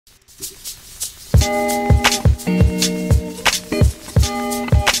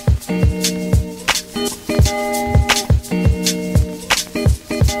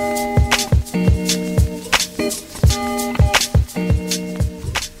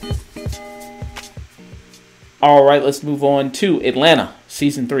All right, let's move on to Atlanta,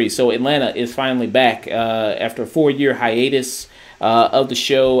 season 3. So Atlanta is finally back after a 4-year hiatus of the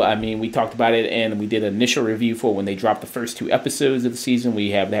show. I mean, we talked about it and we did an initial review for when they dropped the first 2 episodes of the season.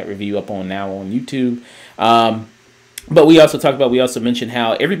 We have that review up on now on YouTube. But we also mentioned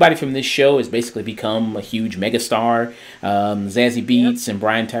how everybody from this show has basically become a huge megastar. Zazie Beetz and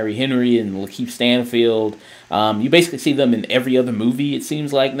Brian Tyree Henry and Lakeith Stanfield. You basically see them in every other movie, it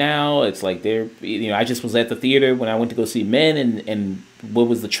seems like now. It's like I just was at the theater when I went to go see Men, and what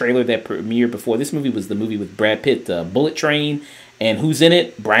was the trailer that premiered before this movie was the movie with Brad Pitt, Bullet Train. And who's in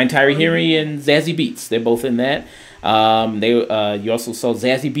it? Brian Tyree Henry and Zazie Beetz. They're both in that. You also saw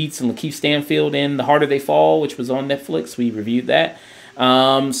Zazie Beetz and Lakeith Stanfield in The Harder They Fall, which was on Netflix. We reviewed that.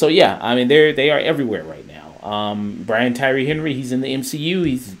 So yeah, I mean they are everywhere right now. Brian Tyree Henry, he's in the MCU.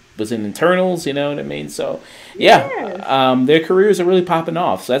 He was in Eternals. You know what I mean? So yeah, their careers are really popping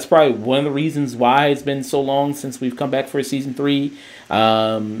off. So that's probably one of the reasons why it's been so long since we've come back for a season 3.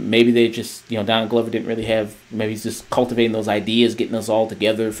 Maybe they just, Donald Glover didn't really have. Maybe he's just cultivating those ideas, getting us all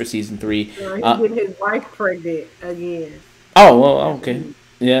together for season 3. He's getting his wife pregnant again. Oh well, okay.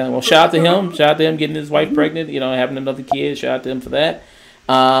 Yeah, well, shout out to him. Shout out to him getting his wife pregnant. Having another kid. Shout out to him for that.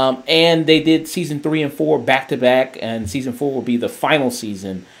 And they did season 3 and 4 back to back, and season 4 will be the final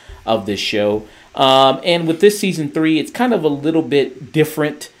season of this show. And with this season 3, it's kind of a little bit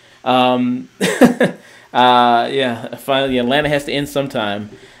different. Finally, Atlanta has to end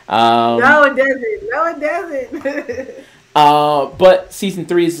sometime. No, it doesn't. But season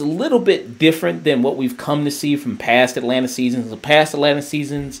 3 is a little bit different than what we've come to see from past Atlanta seasons. The past Atlanta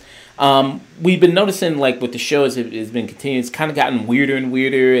seasons, we've been noticing, like with the show as it's been continuing, it's kind of gotten weirder and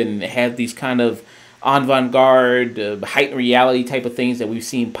weirder, and have these kind of avant-garde, heightened reality type of things that we've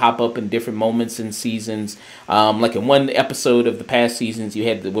seen pop up in different moments in seasons. Like in one episode of the past seasons, you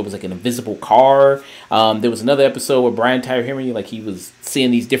had what was like an invisible car. There was another episode where Brian Tyree Henry, like he was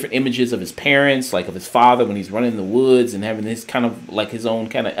seeing these different images of his parents, like of his father when he's running in the woods, and having this kind of like his own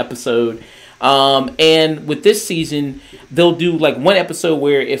kind of episode. And with this season, they'll do like one episode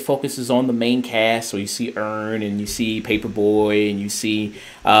where it focuses on the main cast. So you see Earn, and you see Paperboy, and you see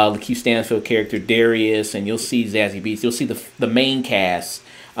Lakeith Stanfield character Darius, and you'll see Zazie Beetz. You'll see the main cast.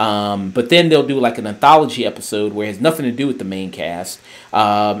 But then they'll do like an anthology episode where it has nothing to do with the main cast.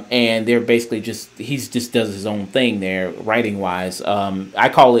 And they're basically he just does his own thing there, writing wise. I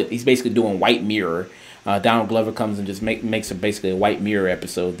call it, he's basically doing White Mirror. Donald Glover comes and just makes basically a White Mirror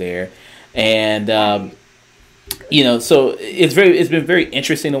episode there. And so it's been very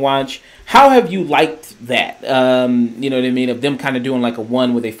interesting to watch. How have you liked that? You know what I mean? Of them kind of doing like a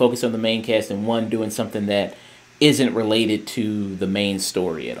one where they focus on the main cast, and one doing something that isn't related to the main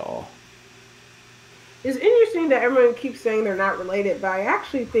story at all. It's interesting that everyone keeps saying they're not related, but I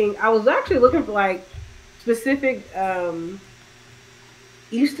actually think I was actually looking for like specific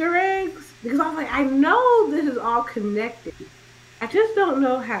Easter eggs, because I was like, I know this is all connected. I just don't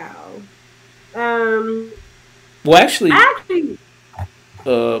know how. You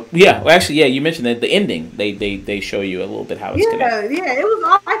mentioned that the ending, they show you a little bit how it's connected. Yeah, it was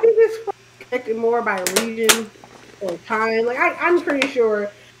all, I think it's connected more by region or time. Like I'm pretty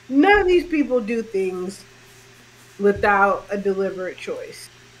sure none of these people do things without a deliberate choice,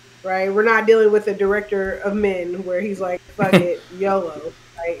 right? We're not dealing with a director of Men where he's like, fuck it, YOLO,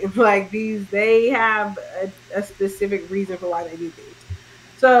 right? Like they have a specific reason for why they do things.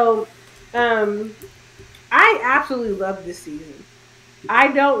 So, I absolutely love this season.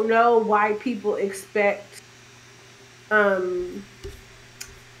 I don't know why people expect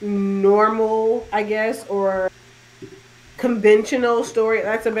normal, I guess, or conventional story.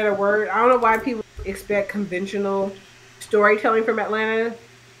 That's a better word. I don't know why people expect conventional storytelling from Atlanta.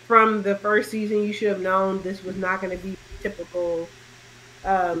 From the first season, you should have known this was not going to be typical,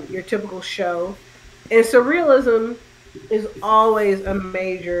 your typical show. And surrealism is always a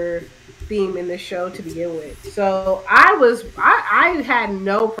major theme in the show to begin with. So I had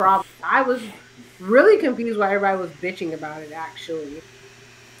no problem. I was really confused why everybody was bitching about it, actually.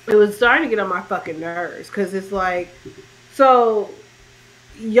 It was starting to get on my fucking nerves, because it's like, so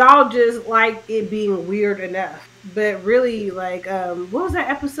y'all just like it being weird enough. But really, like, what was that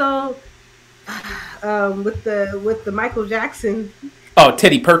episode with the Michael Jackson? Oh,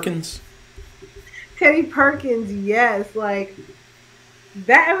 Teddy Perkins. Teddy Perkins, yes. Like,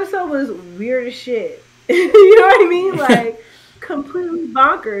 that episode was weird as shit. You know what I mean? Like, completely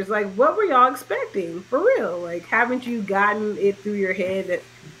bonkers. Like, what were y'all expecting? For real. Like, haven't you gotten it through your head that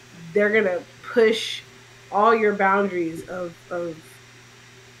they're going to push all your boundaries of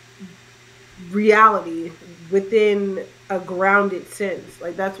reality within a grounded sense?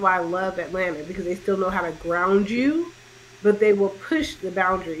 Like, that's why I love Atlanta, because they still know how to ground you, but they will push the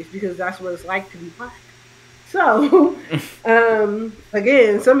boundaries because that's what it's like to be black. So,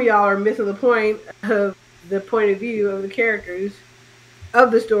 again, some of y'all are missing the point of view of the characters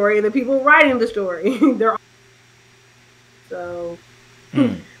of the story and the people writing the story. They're so,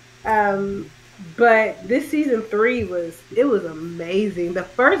 but this season 3 was amazing. The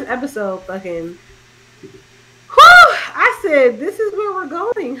first episode, fucking, whew, I said, this is where we're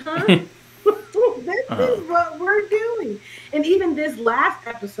going, huh? This is what we're doing. And even this last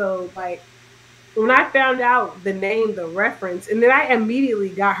episode, like, when I found out the name, the reference, and then I immediately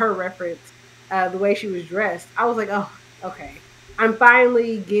got her reference, the way she was dressed, I was like, oh, okay. I'm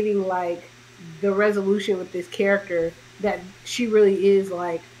finally getting, like, the resolution with this character that she really is,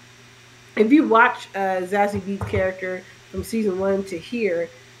 like, if you watch Zazie Beetz' character from season 1 to here,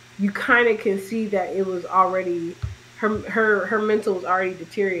 you kind of can see that it was already, her mental was already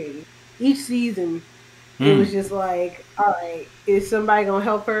deteriorating. Each season, it was just like, all right, is somebody going to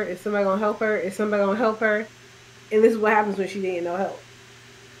help her? Is somebody going to help her? Is somebody going to help her? And this is what happens when she didn't know help,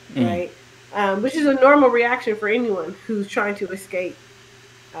 right? Which is a normal reaction for anyone who's trying to escape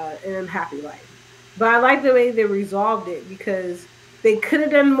an unhappy life. But I like the way they resolved it, because they could have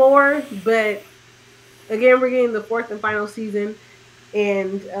done more, but again, we're getting the 4th and final season,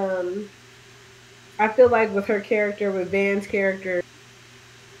 and I feel like with her character, with Van's character,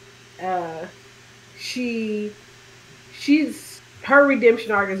 she's her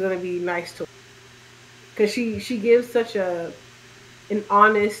redemption arc is going to be nice to her, because she gives such an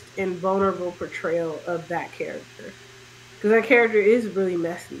honest and vulnerable portrayal of that character, because that character is really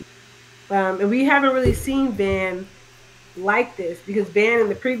messy, and we haven't really seen Van like this, because Van in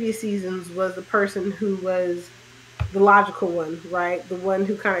the previous seasons was the person who was the logical one, right? The one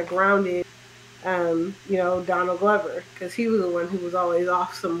who kind of grounded Donald Glover, because he was the one who was always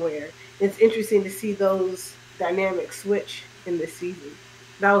off somewhere. It's interesting to see those dynamics switch in this season.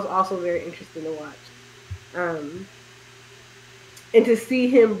 That was also very interesting to watch. And to see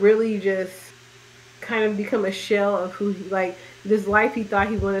him really just kind of become a shell of who he, like, this life he thought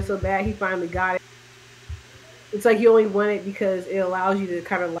he wanted so bad, he finally got it. It's like you only want it because it allows you to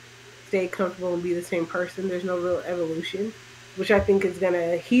kind of like stay comfortable and be the same person. There's no real evolution, which I think he's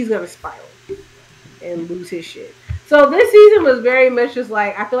gonna spiral and lose his shit. So this season was very much just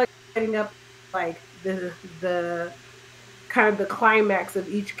like, I feel like setting up like the kind of the climax of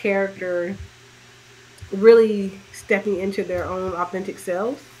each character really stepping into their own authentic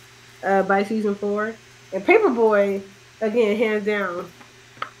selves by season 4. And Paperboy, again, hands down,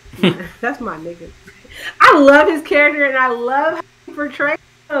 that's my nigga. I love his character, and I love how he portrays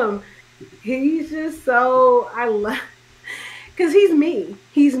him. He's just so, I love, because he's me.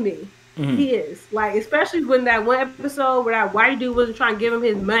 He's me. Mm-hmm. He is. Like, especially when that one episode where that white dude wasn't trying to give him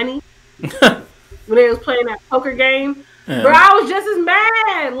his money when they was playing that poker game. Yeah. Bro, I was just as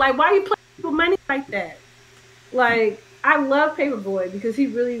mad. Like, why you playing people money like that? Like, I love Paperboy because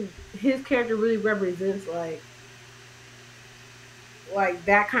his character really represents like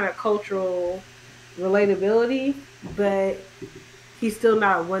that kind of cultural relatability, but he's still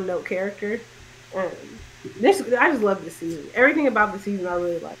not a one-note character. I just love this season. Everything about the season I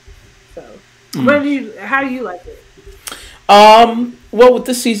really like. So, how do you like it? Well, with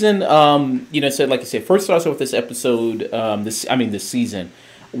this season, so like I said, first starts with this episode, this season,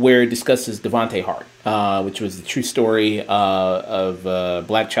 where it discusses Devontae Hart, which was the true story of a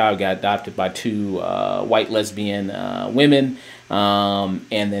black child got adopted by 2 white lesbian women, and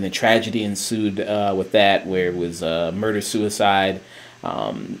then a tragedy ensued with that, where it was a murder-suicide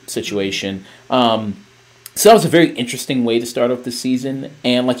situation. So that was a very interesting way to start off the season.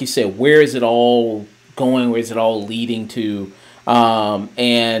 And like you said, where is it all going? Where is it all leading to?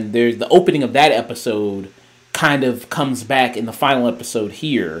 And there's the opening of that episode kind of comes back in the final episode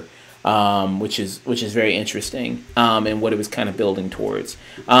here, which is very interesting, and what it was kind of building towards.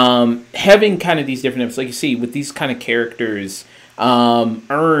 Having kind of these different episodes, like you see with these kind of characters,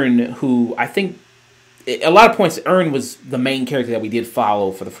 Earn, who I think a lot of points, Earn was the main character that we did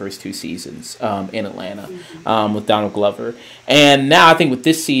follow for the first 2 seasons in Atlanta, with Donald Glover. And now I think with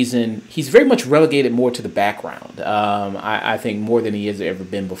this season, he's very much relegated more to the background. I think more than he has ever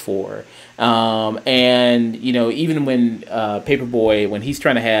been before. And, even when Paperboy, when he's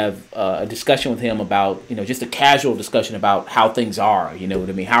trying to have a discussion with him about, just a casual discussion about how things are, you know what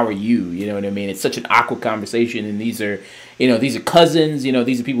I mean? How are you? You know what I mean? It's such an awkward conversation. And these are, these are cousins.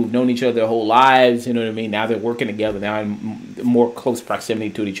 These are people who've known each other their whole lives. You know what I mean? Now they're working together. Now in more close proximity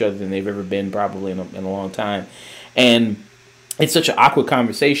to each other than they've ever been probably in a long time. And it's such an awkward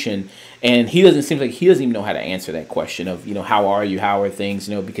conversation, and he doesn't even know how to answer that question of, how are you, how are things,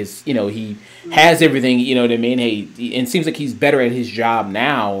 because, he has everything, you know what I mean? And it seems like he's better at his job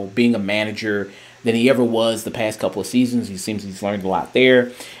now, being a manager, than he ever was the past couple of seasons. He seems he's learned a lot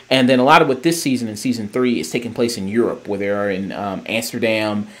there. And then a lot of what this season, in season 3, is taking place in Europe, where they are in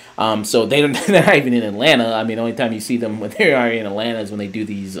Amsterdam. So they're not even in Atlanta. I mean, the only time you see them when they are in Atlanta is when they do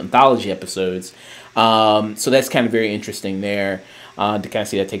these anthology episodes. So that's kind of very interesting there to kind of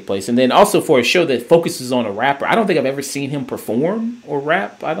see that take place. And then also for a show that focuses on a rapper, I don't think I've ever seen him perform or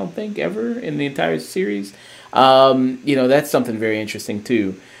rap, I don't think, ever in the entire series. That's something very interesting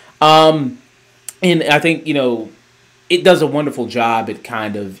too. And I think, it does a wonderful job at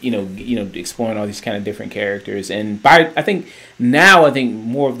kind of, exploring all these kind of different characters. And I think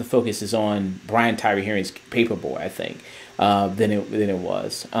more of the focus is on Brian Tyree Henry's Paperboy, I think, than it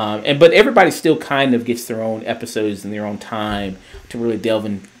was. But everybody still kind of gets their own episodes in their own time to really delve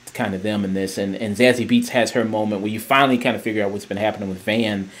into kind of them in this. And Zazie Beetz has her moment where you finally kind of figure out what's been happening with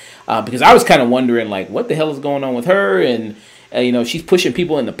Van. Because I was kind of wondering, like, what the hell is going on with her? And she's pushing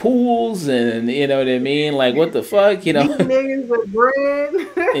people in the pools, and you know what I mean? Like, what the fuck, These niggas with bread.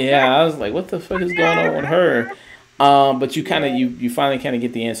 Yeah, I was like, what the fuck is going on with her? But you finally kind of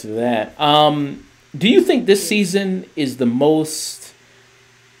get the answer to that. Do you think this season is the most,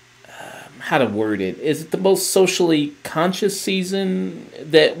 how to word it? Is it the most socially conscious season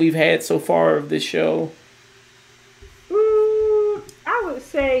that we've had so far of this show? I would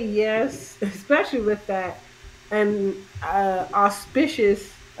say yes, especially with that an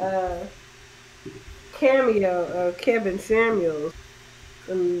auspicious cameo of Kevin Samuels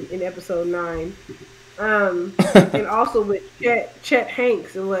in episode 9, and also with Chet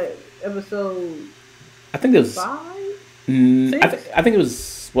Hanks in what episode? I think it was 5. I think it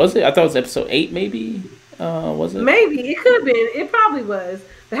was. Was it? I thought it was episode 8, maybe. Was it? Maybe it could have been. It probably was.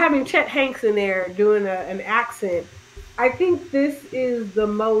 But having Chet Hanks in there doing an accent, I think this is the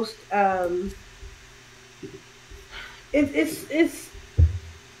most. It's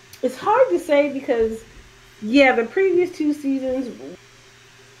hard to say because, the previous 2 seasons,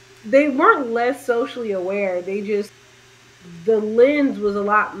 they weren't less socially aware. The lens was a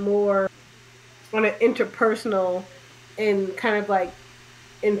lot more on an interpersonal and kind of like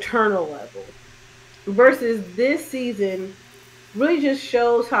internal level. Versus this season really just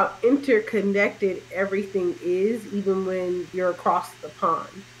shows how interconnected everything is, even when you're across the pond,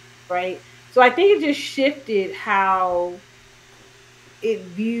 right? So I think it just shifted how it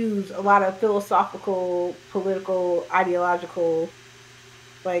views a lot of philosophical, political, ideological,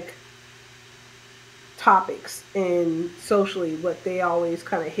 like, topics and socially what they always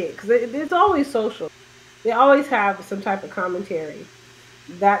kind of hit. Because it's always social. They always have some type of commentary.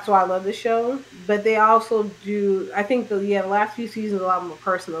 That's why I love the show. But they also do, I think the last few seasons are a lot more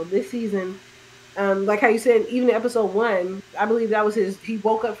personal. This season, like how you said, even in episode 1, I believe that was he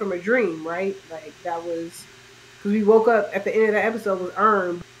woke up from a dream, right? Like, that was, because we woke up at the end of that episode with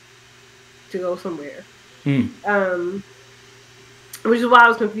Earn to go somewhere. Which is why I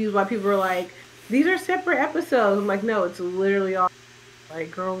was confused why people were like, these are separate episodes. I'm like, no, it's literally all, like,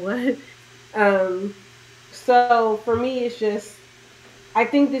 girl, what? So for me, it's just, I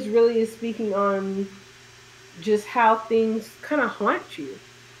think this really is speaking on just how things kind of haunt you.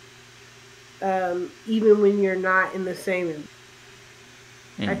 Even when you're not in the same.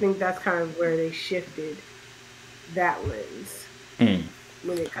 I think that's kind of where they shifted that lens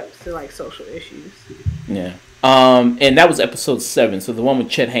when it comes to, like, social issues. Yeah. And that was episode 7. So the one with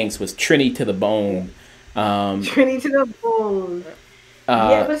Chet Hanks was Trini to the Bone. Trini to the Bone.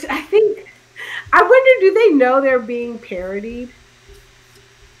 Yeah, but I wonder, do they know they're being parodied?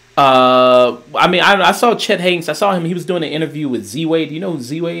 I mean, I saw Chet Hanks. I saw him. He was doing an interview with Z-Way. Do you know who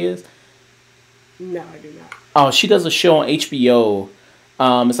Z-Way is? No, I do not. Oh, she does a show on HBO.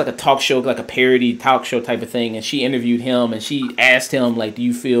 It's like a talk show, like a parody talk show type of thing. And she interviewed him, and she asked him, like, do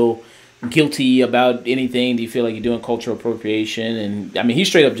you feel guilty about anything? Do you feel like you're doing cultural appropriation? And I mean, he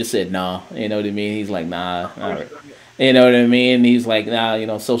straight up just said, nah. You know what I mean? He's like, nah. You know what I mean? He's like,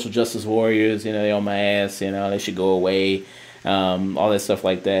 nah, social justice warriors, they on my ass, they should go away. All that stuff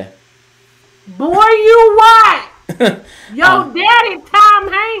like that. Boy, you what? Yo, daddy,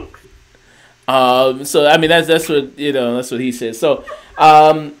 Tom Hanks. So I mean, that's what that's what he said. So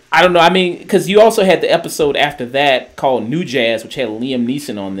I don't know. I mean, because you also had the episode after that called New Jazz, which had Liam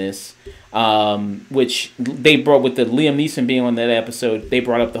Neeson on this, which they brought with the Liam Neeson being on that episode. They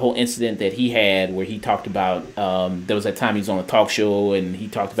brought up the whole incident that he had where he talked about there was that time he was on a talk show and he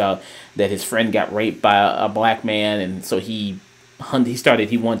talked about that his friend got raped by a black man, and so he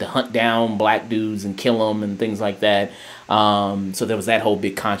wanted to hunt down black dudes and kill them and things like that. So there was that whole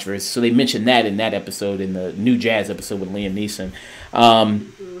big controversy. So they mentioned that in that episode, in the New Jazz episode with Liam Neeson.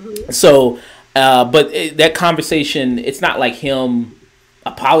 But that conversation, it's not like him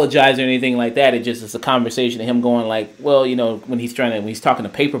apologizing or anything like that. It just is a conversation of him going like, well, when he's talking to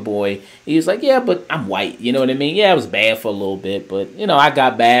Paperboy, he's like, yeah, but I'm white. You know what I mean? Yeah, it was bad for a little bit, but I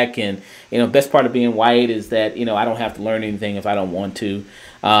got back, and best part of being white is that I don't have to learn anything if I don't want to.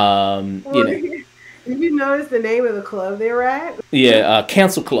 Did you notice the name of the club they were at? Yeah,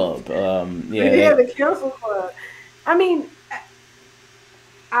 Cancel Club. Yeah, the Cancel Club. I mean,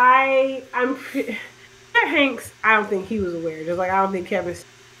 Hanks, I don't think he was aware. Just like I don't think Kevin's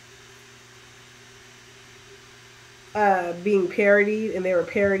being parodied, and they were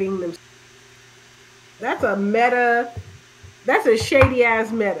parodying them. That's a meta. That's a shady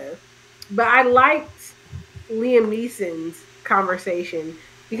ass meta. But I liked Liam Neeson's conversation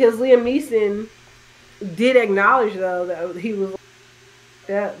because Liam Neeson did acknowledge though that he was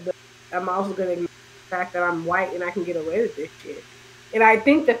that. I'm also going to acknowledge the fact that I'm white and I can get away with this shit. And I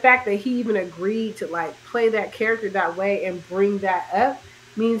think the fact that he even agreed to like play that character that way and bring that up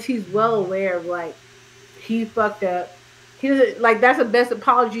means he's well aware of like he fucked up. He doesn't like that's the best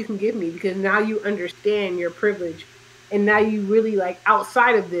apology you can give me because now you understand your privilege, and now you really like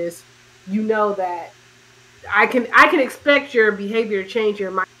outside of this, that I can expect your behavior to change,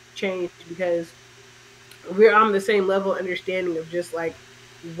 your mind to change because we're on the same level of understanding of just like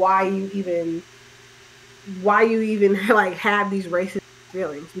why you even like have these racist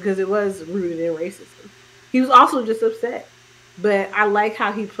feelings because it was rooted in racism. He was also just upset, but I like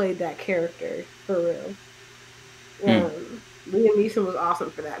how he played that character for real. Liam Neeson was awesome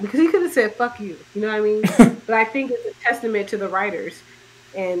for that because he could have said "fuck you," you know what I mean? But I think it's a testament to the writers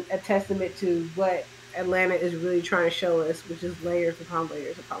and a testament to what Atlanta is really trying to show us, which is layers upon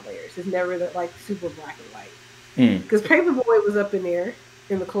layers upon layers. It's never like super black and white. Because Paperboy was up in there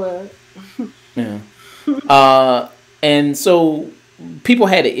in the club. Yeah. And so people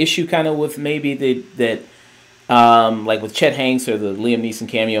had an issue kind of with maybe that like with Chet Hanks or the Liam Neeson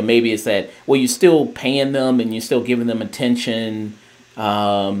cameo, maybe it's that, well, you're still paying them and you're still giving them attention. They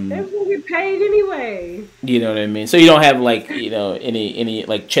will get paid anyway. You know what I mean? So you don't have like, any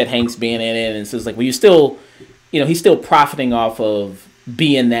like Chet Hanks being in it, and so it's like, well, you still, he's still profiting off of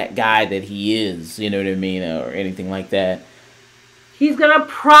being that guy that he is, you know what I mean? Or anything like that. He's going to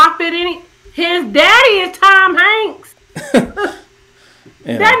profit his daddy is Tom Hanks.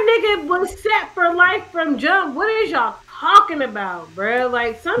 Yeah. That nigga was set for life from jump. What is y'all talking about, bro?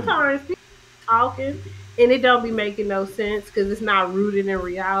 Like, sometimes people talking and it don't be making no sense because it's not rooted in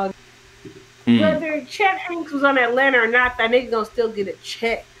reality. Whether Chet Hanks was on Atlanta or not, that nigga gonna still get a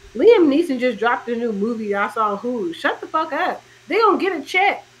check. Liam Neeson just dropped a new movie I saw on Hulu. Shut the fuck up. They gonna get a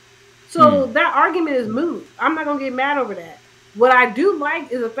check. So that argument is moot. I'm not gonna get mad over that. What I do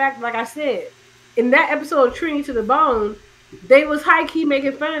like is the fact, like I said, in that episode of Trini to the Bone, they was high-key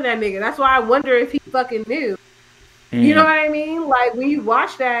making fun of that nigga. That's why I wonder if he fucking knew. You know what I mean? Like, when you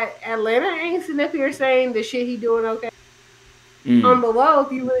watch that, Atlanta ain't sitting up here saying the shit he doing okay. On Below,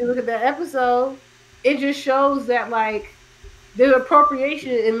 if you really look at that episode, it just shows that, like, there's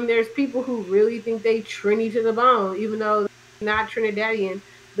appropriation and there's people who really think they Trini to the bone, even though they're not Trinidadian,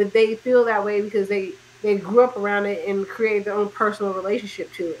 but they feel that way because they grew up around it and created their own personal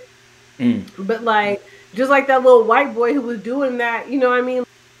relationship to it. But, like, just like that little white boy who was doing that, you know what I mean?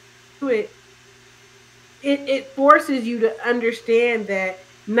 It forces you to understand that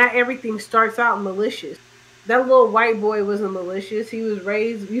not everything starts out malicious. That little white boy wasn't malicious. He was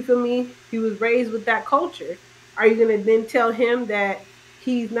raised, you feel me? He was raised with that culture. Are you going to then tell him that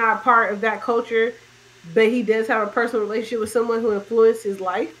he's not part of that culture, but he does have a personal relationship with someone who influenced his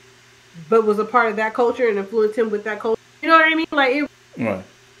life, but was a part of that culture and influenced him with that culture? You know what I mean? Like,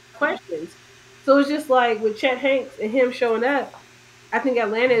 questions. So it's just like with Chet Hanks and him showing up, I think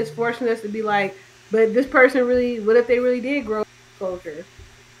Atlanta is forcing us to be like, but this person really, what if they really did grow culture?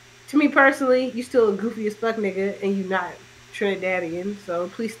 To me personally, you still a goofy as fuck nigga and you not Trinidadian, so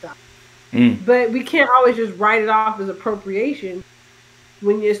please stop. But we can't always just write it off as appropriation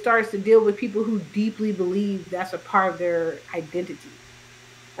when it starts to deal with people who deeply believe that's a part of their identity.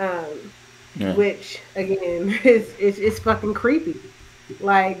 Which, again, is fucking creepy.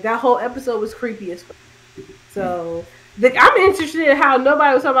 Like, that whole episode was creepy as fuck. So, I'm interested in how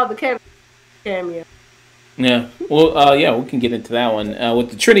nobody was talking about the Kevin cameo. Yeah. Well, yeah, we can get into that one. With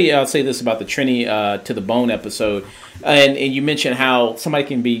the Trinity, I'll say this about the Trinity to the Bone episode. And you mentioned how somebody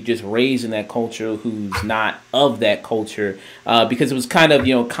can be just raised in that culture who's not of that culture, because it was kind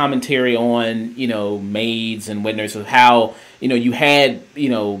of, commentary on, maids and whatnot, of how, you had,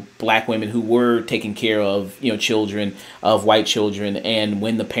 black women who were taking care of, children, of white children, and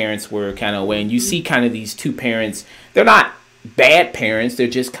when the parents were kind of away. And you see kind of these two parents, they're not bad parents, they're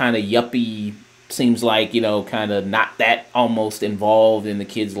just kind of yuppie, seems like, kind of not that almost involved in the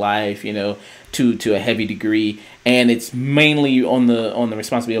kid's life, to a heavy degree, and it's mainly on the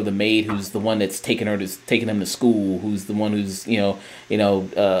responsibility of the maid, who's the one that's taking him to school, who's the one who's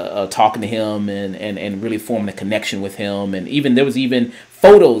talking to him and really forming a connection with him. And even there was even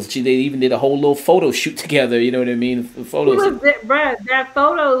photos. They even did a whole little photo shoot together. You know what I mean? Photos. That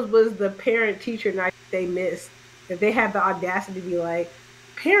photos was the parent teacher night they missed. That they had the audacity to be like,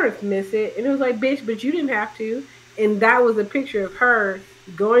 parents miss it, and it was like, bitch, but you didn't have to. And that was a picture of her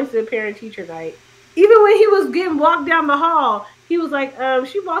going to the parent teacher night. Even when he was getting walked down the hall, he was like,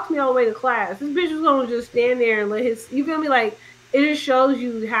 she walked me all the way to class. This bitch was gonna just stand there and let you feel me? Like, it just shows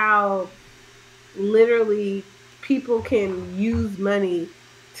you how literally people can use money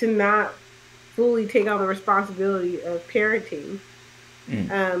to not fully take on the responsibility of parenting.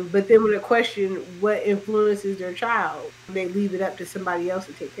 But then when they question what influences their child, they leave it up to somebody else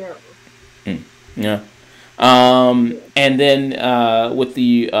to take care of them. Yeah. And then with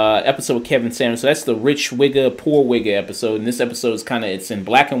the episode with Kevin Samuels, so that's the rich Wigga, poor Wigga episode. And this episode is it's in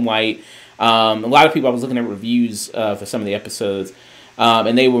black and white. A lot of people, I was looking at reviews for some of the episodes,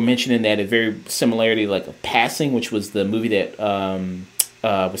 and they were mentioning that a very similarity, like a Passing, which was the movie that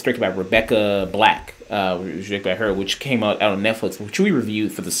was directed by Rebecca Black, directed by her, which came out on Netflix, which we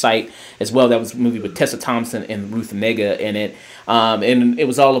reviewed for the site as well. That was a movie with Tessa Thompson and Ruth Negga in it, and it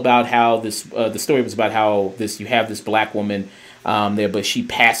was all about how this. The story was about how you have this black woman there, but she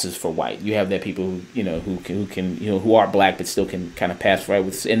passes for white. You have that people who are black but still can kind of pass for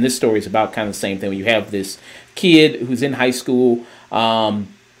white. And this story is about kind of the same thing. You have this kid who's in high school,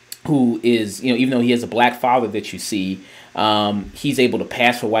 who is, even though he has a black father that you see, he's able to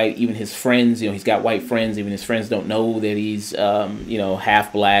pass for white. Even his friends, he's got white friends. Even his friends don't know that he's,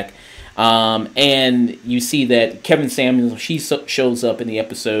 half black. And you see that Kevin Samuels, she shows up in the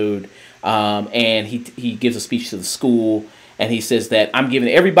episode, and he gives a speech to the school, and he says that I'm giving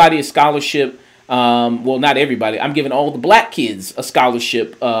everybody a scholarship. Well, not everybody. I'm giving all the black kids a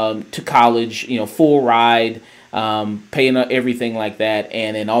scholarship to college. Full ride. Paying everything like that,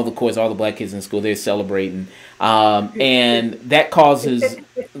 and then all the black kids in school, they're celebrating, and that causes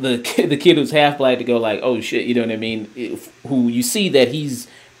the kid who's half black to go like, oh shit, you know what I mean? Who you see that he's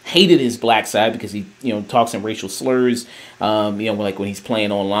hated his black side because he talks in racial slurs, like when he's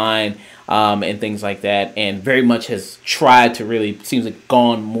playing online, and things like that, and very much has tried to really, seems like,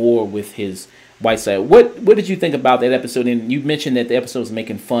 gone more with his white side. What did you think about that episode? And you mentioned that the episode was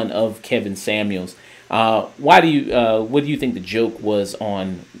making fun of Kevin Samuels. What do you think the joke was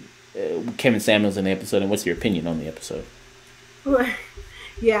on Kevin Samuels in the episode, and what's your opinion on the episode?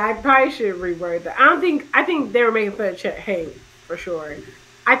 Yeah, I probably should reword that. I think they were making fun of Chet Hank for sure.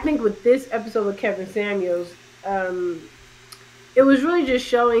 I think with this episode with Kevin Samuels, it was really just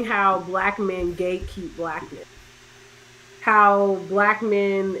showing how black men gatekeep blackness. How black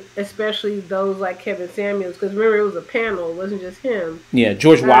men, especially those like Kevin Samuels, because remember it was a panel, it wasn't just him. Yeah,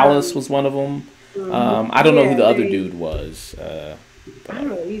 George Wallace was one of them. I don't know who the other dude was. I don't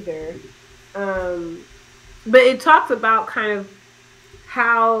know either. But it talks about kind of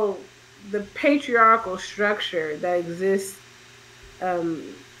how the patriarchal structure that exists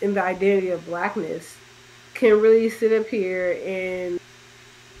in the identity of blackness can really sit up here and,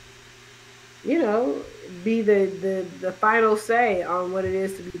 be the final say on what it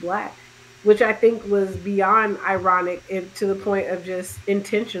is to be black, which I think was beyond ironic to the point of just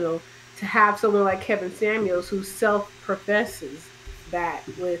intentional. To have someone like Kevin Samuels who self-professes that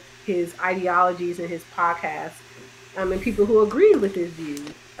with his ideologies and his podcast, and people who agreed with his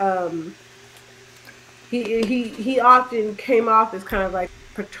views. He often came off as kind of like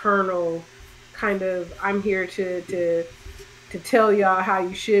paternal, kind of, I'm here to tell y'all how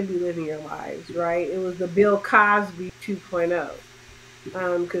you should be living your lives, right? It was the Bill Cosby 2.0.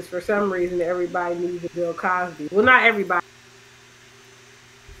 Because for some reason everybody needs a Bill Cosby. Well, not everybody.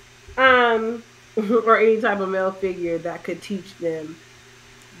 Or any type of male figure that could teach them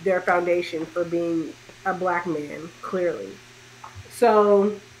their foundation for being a black man, clearly.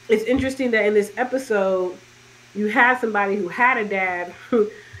 So it's interesting that in this episode, you had somebody who had a dad, but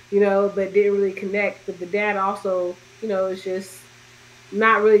didn't really connect. But the dad also is just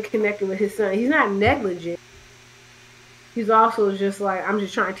not really connecting with his son. He's not negligent. He's also just like, I'm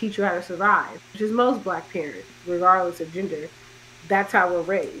just trying to teach you how to survive, which is most black parents, regardless of gender. That's how we're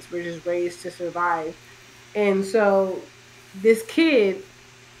raised. We're just raised to survive. And so this kid,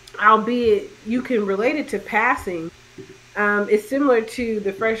 albeit you can relate it to passing, it's similar to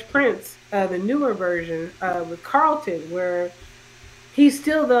the Fresh Prince, the newer version with Carlton, where he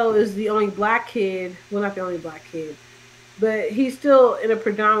still, though, is the only black kid. Well, not the only black kid, but he's still in a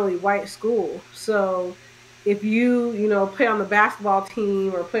predominantly white school. So if you play on the basketball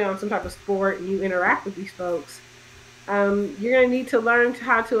team or play on some type of sport and you interact with these folks, you're going to need to learn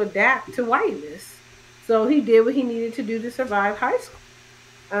how to adapt to whiteness. So he did what he needed to do to survive high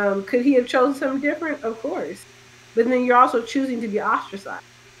school. Could he have chosen something different? Of course. But then you're also choosing to be ostracized.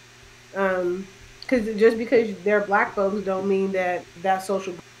 Because just because they're black folks don't mean that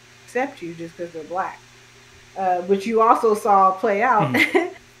social group accept you just because they're black. Which you also saw play out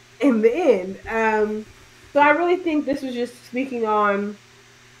in the end. So I really think this was just speaking on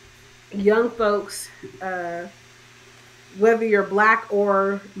young folks, whether you're black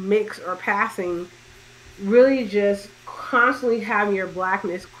or mixed or passing, really just constantly having your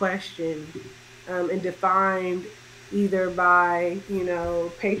blackness questioned and defined either by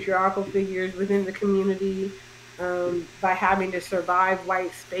patriarchal figures within the community, by having to survive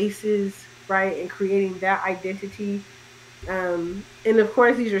white spaces, right, and creating that identity. And of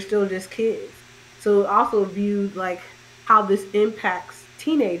course, these are still just kids, so also viewed like how this impacts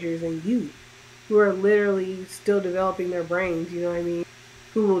teenagers and youth who are literally still developing their brains. You know what I mean?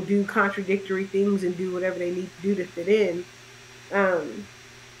 Who will do contradictory things and do whatever they need to do to fit in.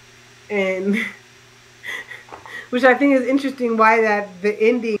 And which I think is interesting why that the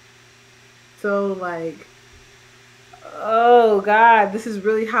ending so like, oh God, this is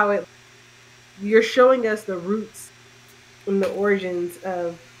really how you're showing us the roots and the origins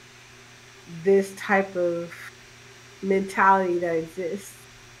of this type of mentality that exists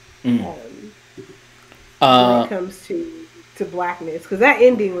when it comes to blackness, because that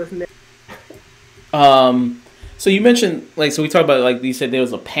ending was so you mentioned, like, so we talked about, like, you said there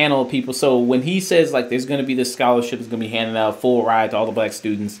was a panel of people. So when he says, like, there's going to be this scholarship that's going to be handed out, full ride to all the black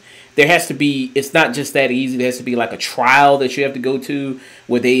students, there has to be, it's not just that easy. There has to be, like, a trial that you have to go to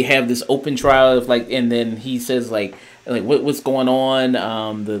where they have this open trial of, like, and then he says, like what's going on,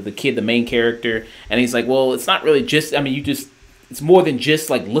 the kid, the main character, and he's like, well, it's not really just, I mean, it's more than just,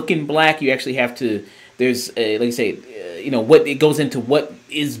 like, looking black. You actually have to, there's, like you say, what it goes into, what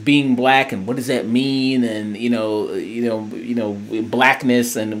is being black and what does that mean, and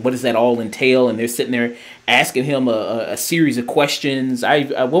blackness, and what does that all entail. And they're sitting there asking him a series of questions.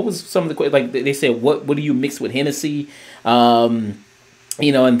 What was some of the, like they said, what do you mix with Hennessy, and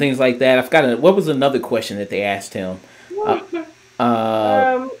things like that. I forgot what was another question that they asked him.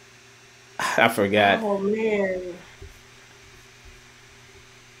 I forgot. Oh man.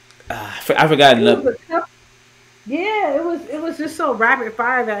 I forgot another. Yeah, it was just so rapid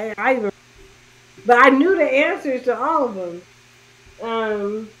fire that but I knew the answers to all of them.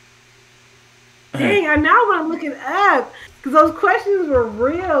 Dang, I now want to look it up because those questions were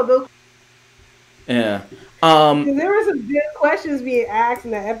real. Yeah. There were some good questions being asked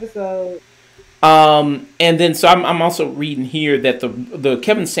in that episode. And then so I'm also reading here that the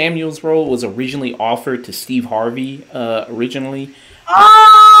Kevin Samuels role was originally offered to Steve Harvey originally.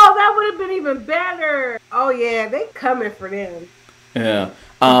 Oh, that would have been even better. Oh yeah, they coming for them. Yeah.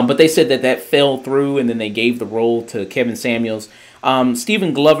 But they said that fell through, and then they gave the role to Kevin Samuels.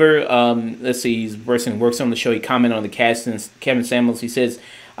 Stephen Glover, let's see, he's a person who works on the show. He commented on the casting. Kevin Samuels, he says,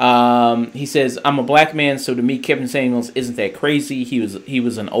 I'm a black man, so to me, Kevin Samuels isn't that crazy. He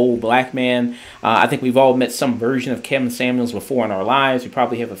was an old black man. I think we've all met some version of Kevin Samuels before in our lives. We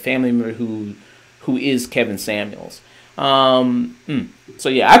probably have a family member who is Kevin Samuels. So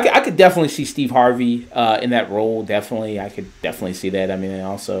yeah, I could definitely see Steve Harvey in that role. Definitely, I could definitely see that. I mean, and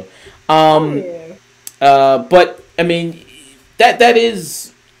also, but I mean, that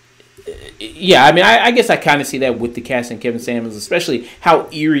is, yeah. I mean, I guess I kind of see that with the casting Kevin Samuels, especially how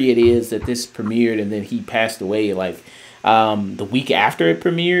eerie it is that this premiered and then he passed away like the week after it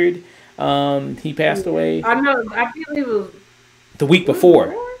premiered. He passed away. I know. I feel it was the week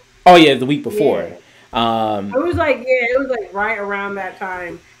before. Oh yeah, the week before. Yeah. It was like right around that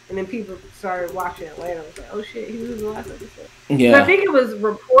time, and then people started watching Atlanta. I was like, oh shit, he was in the last episode. Yeah, so I think it was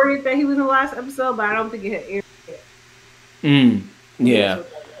reported that he was in the last episode, but I don't think it had aired Yeah.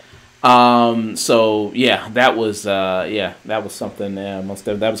 yet. So yeah, that was something. That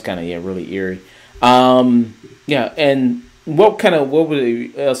was kind of really eerie. Yeah, and what were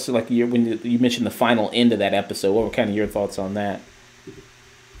else like when you mentioned the final end of that episode? What were kind of your thoughts on that?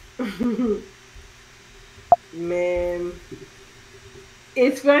 Man,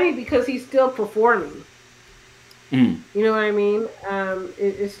 it's funny because he's still performing. Mm. You know what I mean?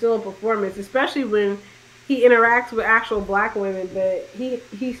 It's still a performance, especially when he interacts with actual black women, but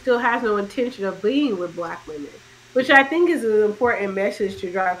he still has no intention of being with black women, which I think is an important message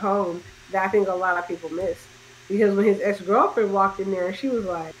to drive home that I think a lot of people miss. Because when his ex girlfriend walked in there, she was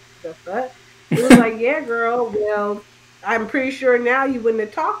like, "The fuck?" It was like, "Yeah, girl. Well, I'm pretty sure now you wouldn't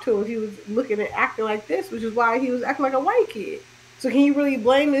have talked to him if he was looking and acting like this, which is why he was acting like a white kid." So can you really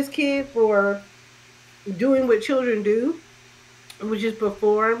blame this kid for doing what children do, which is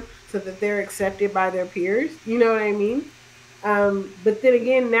perform so that they're accepted by their peers? You know what I mean? But then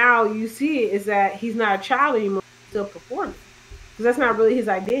again, now you see it is that he's not a child anymore, he's still performing. Because that's not really his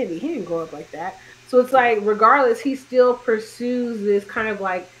identity. He didn't grow up like that. So it's like, regardless, he still pursues this kind of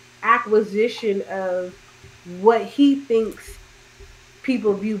like acquisition of what he thinks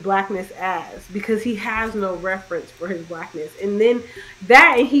people view blackness as, because he has no reference for his blackness. And then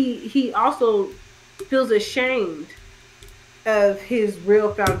that, and he also feels ashamed of his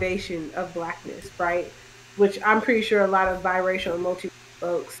real foundation of blackness, right? Which I'm pretty sure a lot of biracial and multi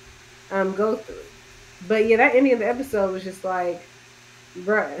folks go through. But yeah, that ending of the episode was just like,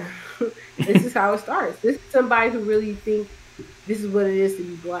 bruh, this is how it starts. This is somebody who really thinks this is what it is to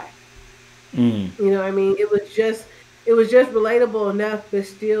be black. Mm. You know what I mean? It was just relatable enough, but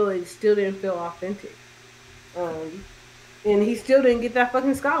still, it still didn't feel authentic. Um, and he still didn't get that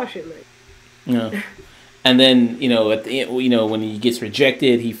fucking scholarship money. Yeah. And then at the end, when he gets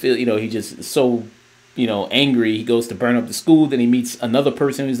rejected, he just so angry. He goes to burn up the school. Then he meets another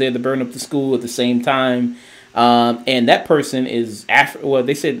person who's there to burn up the school at the same time. And that person is Well,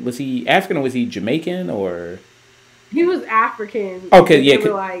 they said, was he African or was he Jamaican or? He was African. Okay, But yeah. they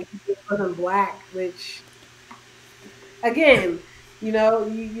were like, he wasn't black, which, again,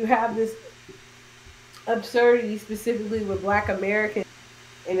 you have this absurdity specifically with black Americans.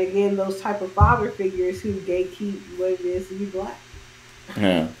 And again, those type of father figures who gatekeep what it is to be black.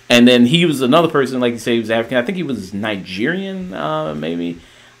 Yeah. And then he was another person, like you say, he was African. I think he was Nigerian, maybe.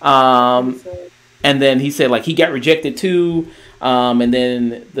 And Um, so, and then he said like he got rejected too. And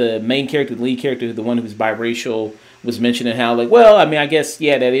then the main character, the lead character, the one who was biracial, was mentioning how like, well, I mean, I guess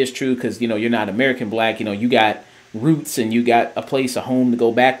yeah, that is true because you're not American black. You got roots and you got a place, a home to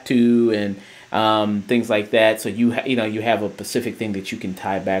go back to, and things like that. So you have a specific thing that you can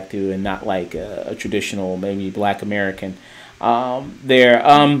tie back to, and not like a traditional maybe black American there.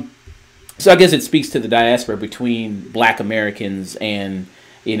 So I guess it speaks to the diaspora between black Americans and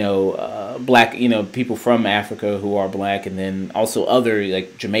black people from Africa who are black, and then also other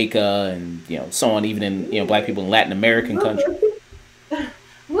like Jamaica and so on, even in black people in Latin American what's countries. the,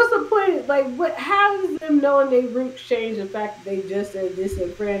 what's the point? Like, what? How does them knowing their roots change the fact that they just are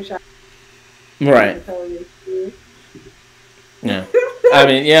disenfranchised from Right. the colony? Yeah. I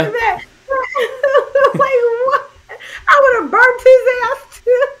mean, yeah. That, like, what? I would have burnt his ass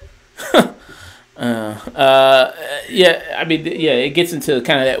too. Yeah, I mean, yeah, it gets into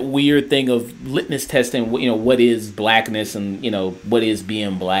kind of that weird thing of litmus testing, what is blackness and, what is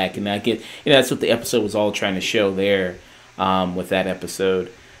being black. And I get, that's what the episode was all trying to show there with that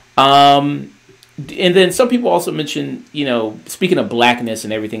episode. And then some people also mentioned, speaking of blackness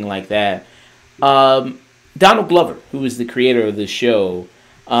and everything like that, Donald Glover, who is the creator of this show,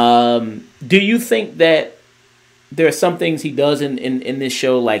 do you think that there are some things he does in this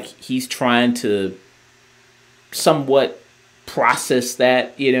show, like he's trying to somewhat process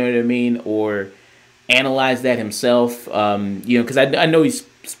that, you know what I mean, or analyze that himself, because I know he's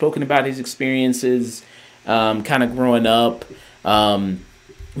spoken about his experiences, kind of growing up,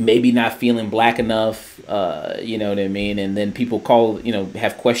 maybe not feeling black enough, you know what I mean, and then people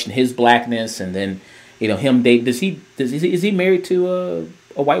have questioned his blackness, and then, him date, is he married to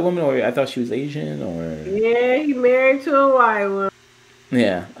a white woman, or I thought she was Asian, or Yeah, he married to a white woman.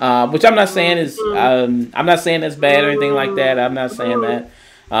 yeah, which I'm not saying is I'm not saying that's bad or anything like that. I'm not saying that.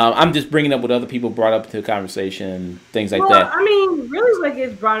 I'm just bringing up what other people brought up to the conversation and things like Well, that. I mean, really, what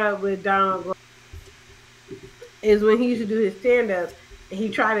gets brought up with Donald Glover is when he used to do his stand up, and he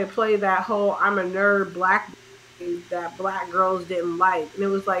tried to play that whole "I'm a nerd" black boy that black girls didn't like, and it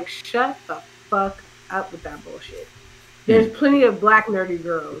was like, shut the fuck up with that bullshit. Hmm. There's plenty of black nerdy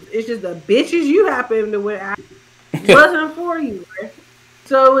girls. It's just the bitches you happen to wear wasn't for you. Right?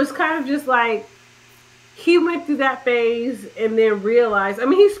 So it was kind of just like he went through that phase and then realized. I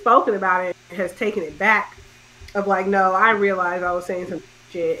mean, he's spoken about it and has taken it back. Of like, no, I realized I was saying some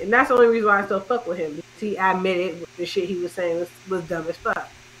shit, and that's the only reason why I still fuck with him. Because he admitted the shit he was saying was dumb as fuck.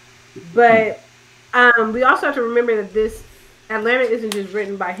 But we also have to remember that this Atlanta isn't just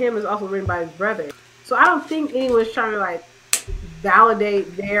written by him; it's also written by his brother. So I don't think anyone's trying to like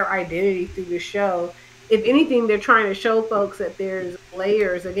validate their identity through the show. If anything, they're trying to show folks that there's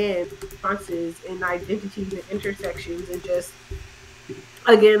layers, again, nuances and identities and intersections, and just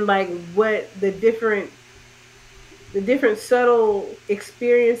again like what the different subtle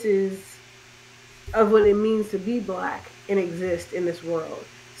experiences of what it means to be black and exist in this world.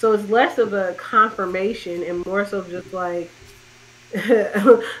 So it's less of a confirmation and more so just like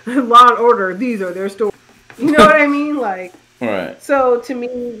Law and Order, these are their stories. You know what I mean? Like, right. So to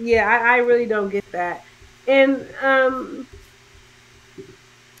me, yeah, I really don't get that. And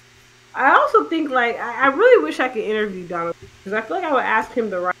I also think like I really wish I could interview Donald because I feel like I would ask him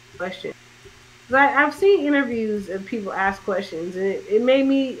the right question. I've seen interviews of people ask questions, and it made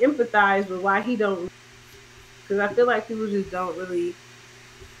me empathize with why he don't. Because I feel like people just don't really.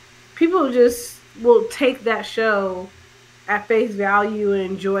 People just will take that show at face value and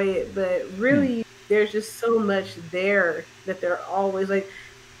enjoy it, but really, there's just so much there that they're always like.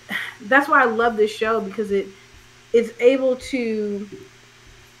 That's why I love this show because it's able to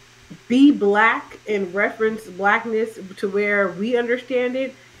be black and reference blackness to where we understand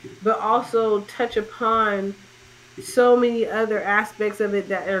it, but also touch upon so many other aspects of it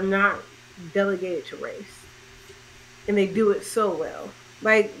that are not delegated to race. And they do it so well.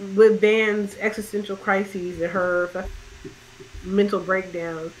 Like with Van's existential crises and her mental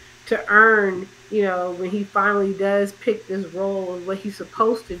breakdown to earn, when he finally does pick this role of what he's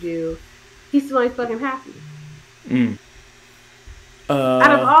supposed to do, he's still ain't fucking happy.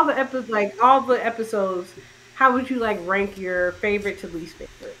 Out of all the episodes, how would you rank your favorite to least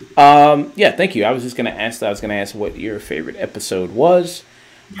favorite? Yeah, thank you. I was just gonna ask that. I was gonna ask what your favorite episode was.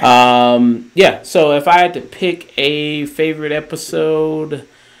 Yeah. So if I had to pick a favorite episode,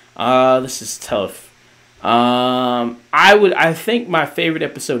 this is tough. I think my favorite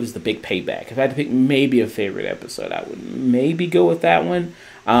episode is The Big Payback. If I had to pick maybe a favorite episode, I would maybe go with that one.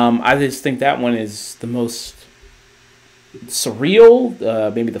 I just think that one is the most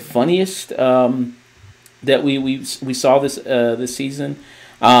surreal, maybe the funniest that we saw this season.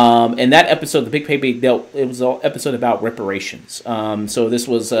 And that episode, The Big Payback, it was an episode about reparations. So this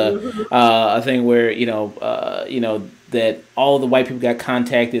was a thing where that all the white people got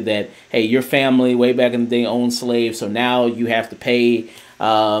contacted that, hey, your family way back in the day owned slaves, so now you have to pay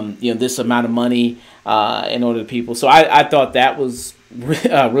this amount of money in order to people. So I thought that was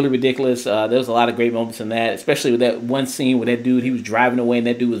really ridiculous. There was a lot of great moments in that, especially with that one scene where that dude, he was driving away and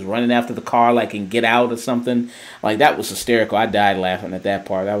that dude was running after the car like in Get Out or something. Like, that was hysterical. I died laughing at that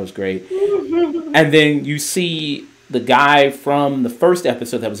part. That was great. And then you see the guy from the first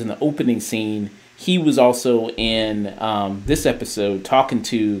episode that was in the opening scene. He was also in this episode talking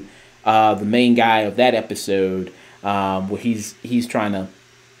to the main guy of that episode, where he's trying to,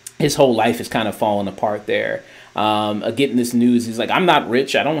 his whole life is kind of falling apart there. Getting this news, he's like, I'm not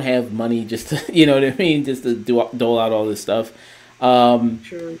rich, I don't have money just to, you know what I mean, just to dole out all this stuff.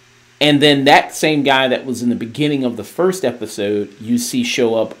 Sure. And then that same guy that was in the beginning of the first episode, you see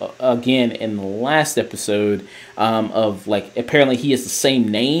show up again in the last episode, of like, apparently he has the same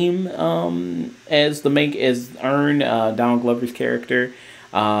name as Earn, Donald Glover's character.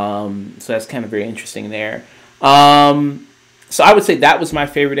 So that's kind of very interesting there. So I would say that was my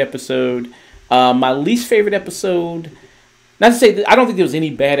favorite episode. My least favorite episode, not to say that I don't think there was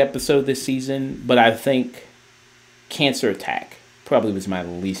any bad episode this season, but I think Cancer Attack probably was my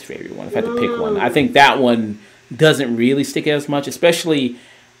least favorite one. If I had to pick one, I think that one doesn't really stick out as much, especially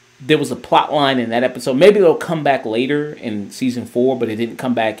there was a plot line in that episode. Maybe it'll come back later in season 4, but it didn't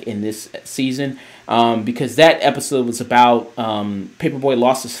come back in this season, because that episode was about Paperboy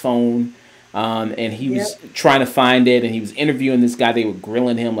lost his phone. And he was trying to find it, and he was interviewing this guy. They were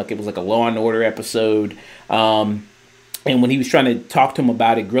grilling him like it was like a Law and Order episode. And when he was trying to talk to him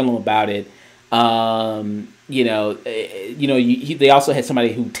about it, grill him about it, they also had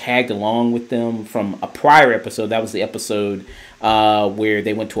somebody who tagged along with them from a prior episode. That was the episode where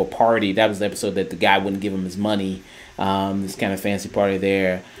they went to a party. That was the episode that the guy wouldn't give him his money. This kind of fancy party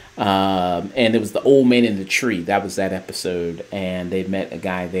there. And it was the old man in the tree. That was that episode, and they met a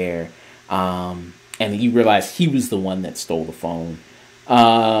guy there. And he realized he was the one that stole the phone.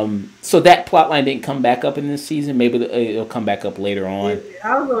 So that plot line didn't come back up in this season. Maybe it'll come back up later on.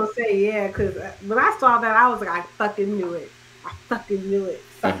 I was going to say, yeah, because when I saw that, I was like, I fucking knew it.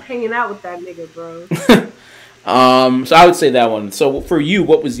 Stop hanging out with that nigga, bro. So I would say that one. So for you,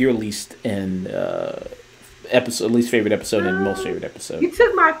 what was your least episode, least favorite episode, and most favorite episode? You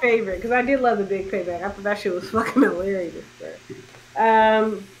took my favorite because I did love the big payback. I thought that shit was fucking hilarious.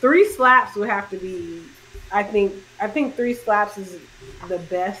 Three Slaps would have to be. I think Three Slaps is the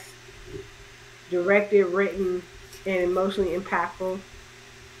best directed, written, and emotionally impactful.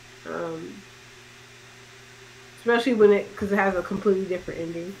 Especially because it has a completely different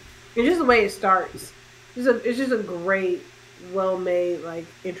ending, and just the way it starts. It's just a great, well-made like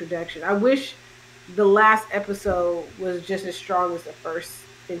introduction. I wish the last episode was just as strong as the first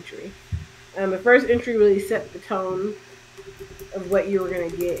entry. The first entry really set the tone of what you were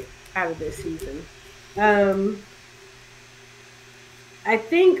gonna get out of this season. I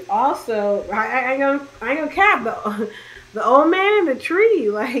think also I ain't gonna cap the old man in the tree.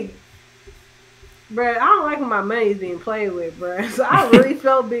 Like, bruh, I don't like when my money's being played with, bruh. So I really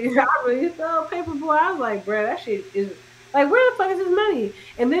felt Paperboy. I was like, bruh, that shit is like, where the fuck is his money?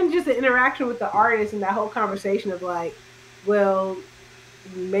 And then just the interaction with the artist and that whole conversation of like, well,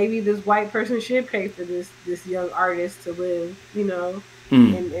 maybe this white person should pay for this young artist to live, you know,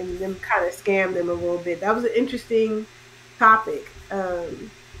 and them kind of scam them a little bit. That was an interesting topic to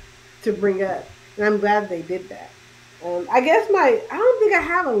bring up, and I'm glad they did that. I guess I don't think I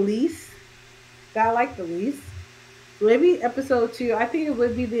have a least that I like the least. Maybe episode 2. I think it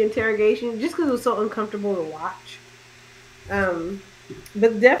would be the interrogation, just because it was so uncomfortable to watch.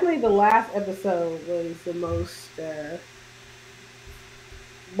 But definitely the last episode was the most.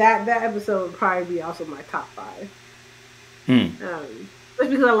 That episode would probably be also my top 5. Just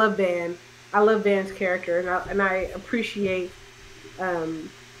because I love Van. I love Van's character, and I appreciate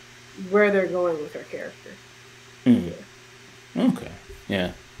where they're going with her character. Yeah. Okay.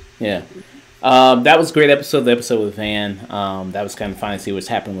 Yeah. That was a great episode. The episode with Van. That was kind of fun to see what's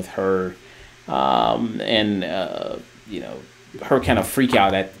happening with her, and you know, her kind of freak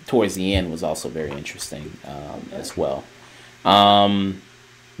out towards the end was also very interesting as well. I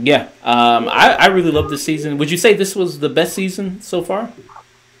really loved this season. Would you say this was the best season so far?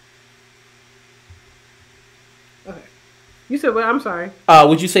 Okay. You said what? I'm sorry.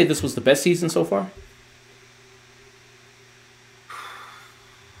 Would you say this was the best season so far?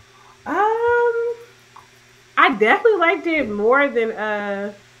 I definitely liked it more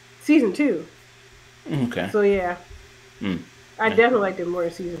than season 2. Okay. So yeah. I definitely liked it more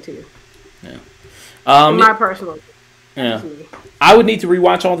than season 2. Yeah. My personal. Yeah. I would need to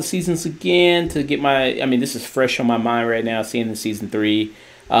rewatch all the seasons again to get this is fresh on my mind right now, seeing the season 3.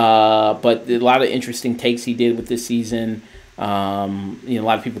 But a lot of interesting takes he did with this season. A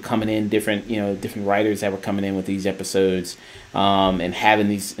lot of people coming in, different writers that were coming in with these episodes, and having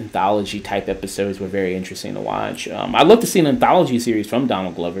these anthology type episodes were very interesting to watch. I'd love to see an anthology series from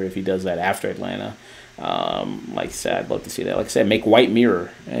Donald Glover if he does that after Atlanta. Like I said, I'd love to see that. Like I said, make White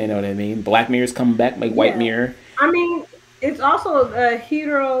Mirror. You know what I mean? Black Mirror's coming back. Make White Mirror. I mean, it's also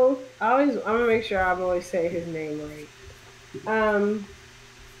Hiro. I'm gonna make sure I'm always saying his name right.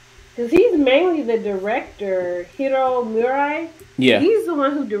 Because he's mainly the director, Hiro Murai. Yeah. He's the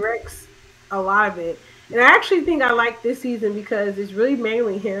one who directs a lot of it. And I actually think I like this season because it's really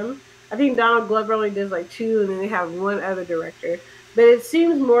mainly him. I think Donald Glover only does like 2, and then they have one other director. But it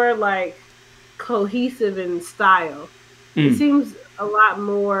seems more like cohesive in style. It seems a lot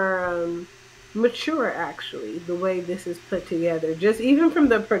more mature, actually, the way this is put together. Just even from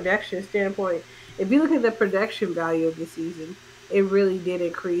the production standpoint, if you look at the production value of the season, it really did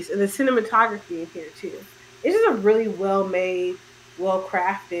increase. And the cinematography in here, too. It's just a really well-made,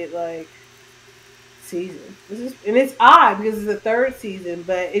 well-crafted, like, season. And it's odd because it's the 3rd season,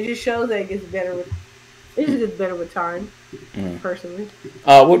 but it just shows that it gets better with time, personally.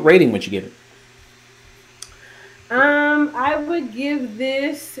 What rating would you give it? I would give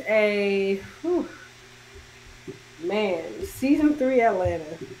this season 3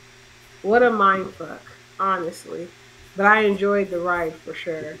 Atlanta. What a mindfuck, honestly. But I enjoyed the ride for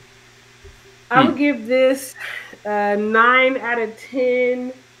sure. I would give this 9 out of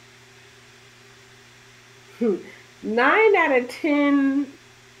 10. 9 out of 10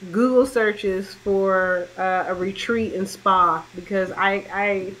 Google searches for a retreat and spa, because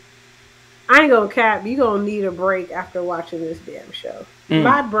I ain't gonna cap. You gonna need a break after watching this damn show.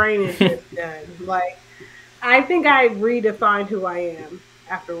 My brain is just done. Like, I think I redefined who I am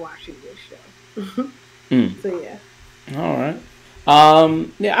after watching this show. So yeah. All right.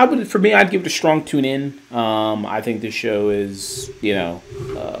 For me, I'd give it a strong tune in. I think this show is,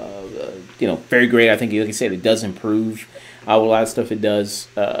 very great. I think, like I said, it does improve with a lot of stuff it does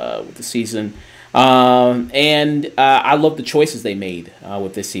with the season. And I love the choices they made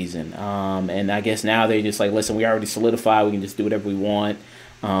with this season. And I guess now they're just like, listen, we already solidified. We can just do whatever we want.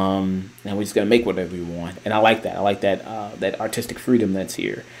 And we're just gonna make whatever we want. And I like that. I like that artistic freedom that's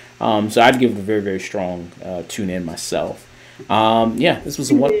here. So I'd give it a very, very strong tune in myself. Yeah, this was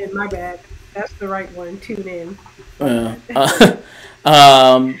a Tune one. in, my bad. That's the right one. Tune in. My Uh,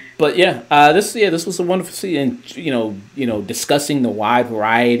 bad. but yeah, this was a wonderful season. Discussing the wide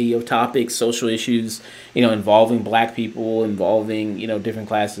variety of topics, social issues, involving Black people, involving different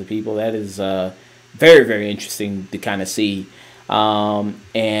classes of people. That is very very interesting to kind of see.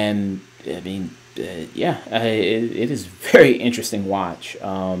 And I mean, yeah, it is very interesting watch.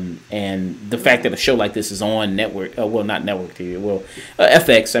 And the fact that a show like this is on network, well, not network TV, well,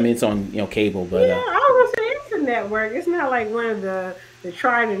 FX. I mean, it's on cable, but Yeah, I was gonna say it's a network. It's not like one of the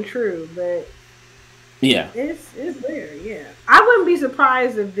tried and true, but yeah, it's there. Yeah, I wouldn't be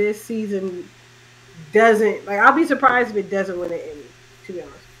surprised if this season doesn't like. I'll be surprised if it doesn't win an Emmy. To be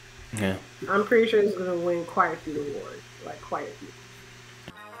honest, yeah. I'm pretty sure it's gonna win quite a few awards, like quite a few.